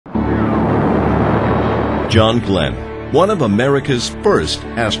John Glenn, one of America's first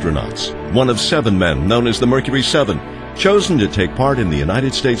astronauts, one of 7 men known as the Mercury 7, chosen to take part in the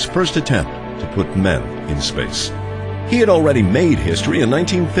United States' first attempt to put men in space. He had already made history in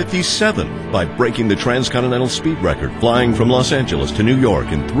 1957 by breaking the transcontinental speed record, flying from Los Angeles to New York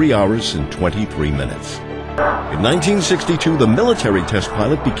in 3 hours and 23 minutes. In 1962, the military test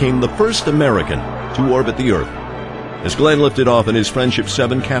pilot became the first American to orbit the Earth. As Glenn lifted off in his Friendship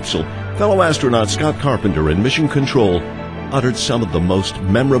 7 capsule, fellow astronaut Scott Carpenter in Mission Control uttered some of the most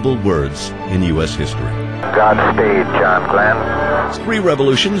memorable words in U.S. history. Godspeed, John Glenn. 3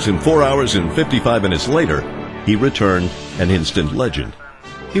 revolutions and 4 hours and 55 minutes later, he returned an instant legend.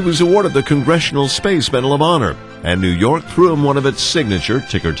 He was awarded the Congressional Space Medal of Honor, and New York threw him one of its signature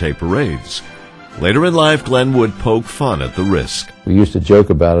ticker tape parades. Later in life, Glenn would poke fun at the risk. We used to joke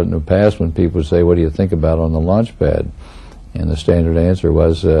about it in the past when people would say, "What do you think about on the launch pad?" And the standard answer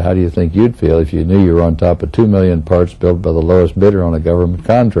was, "How do you think you'd feel if you knew you were on top of 2 million parts built by the lowest bidder on a government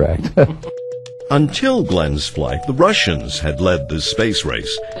contract?" Until Glenn's flight, the Russians had led the space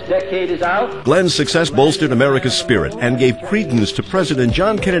race. This decade is out. Glenn's success bolstered America's spirit and gave credence to President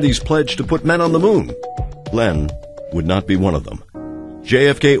John Kennedy's pledge to put men on the moon. Glenn would not be one of them.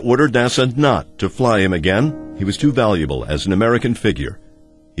 JFK ordered NASA not to fly him again. He was too valuable as an American figure.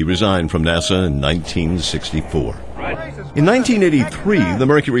 He resigned from NASA in 1964. In 1983, the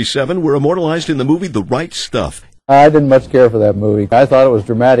Mercury 7 were immortalized in the movie The Right Stuff. I didn't much care for that movie. I thought it was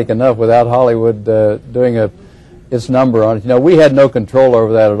dramatic enough without Hollywood doing its number on it. You know, we had no control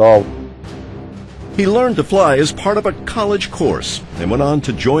over that at all. He learned to fly as part of a college course and went on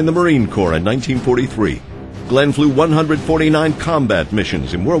to join the Marine Corps in 1943. Glenn flew 149 combat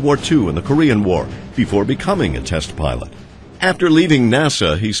missions in World War II and the Korean War before becoming a test pilot. After leaving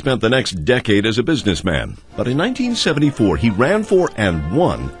NASA, he spent the next decade as a businessman. But in 1974, he ran for and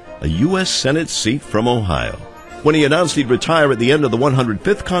won a U.S. Senate seat from Ohio. When he announced he'd retire at the end of the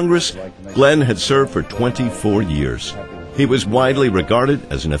 105th Congress, Glenn had served for 24 years. He was widely regarded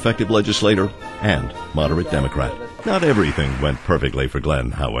as an effective legislator and moderate Democrat. Not everything went perfectly for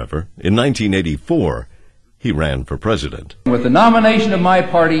Glenn, however. In 1984, he ran for president. With the nomination of my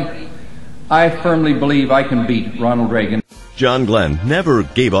party, I firmly believe I can beat Ronald Reagan. John Glenn never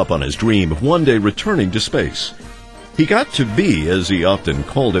gave up on his dream of one day returning to space. He got to be, as he often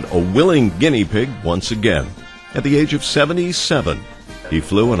called it, a willing guinea pig once again. At the age of 77, he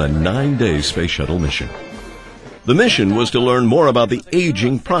flew on a 9-day space shuttle mission. The mission was to learn more about the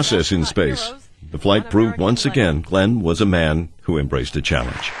aging process in space. The flight proved once again Glenn was a man who embraced a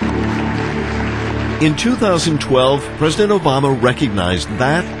challenge. In 2012, President Obama recognized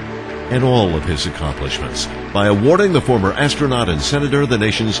that and all of his accomplishments by awarding the former astronaut and senator the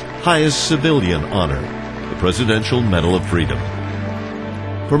nation's highest civilian honor, the Presidential Medal of Freedom.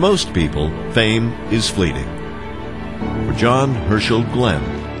 For most people, fame is fleeting. For John Herschel Glenn,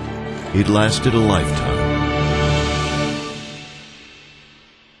 it lasted a lifetime.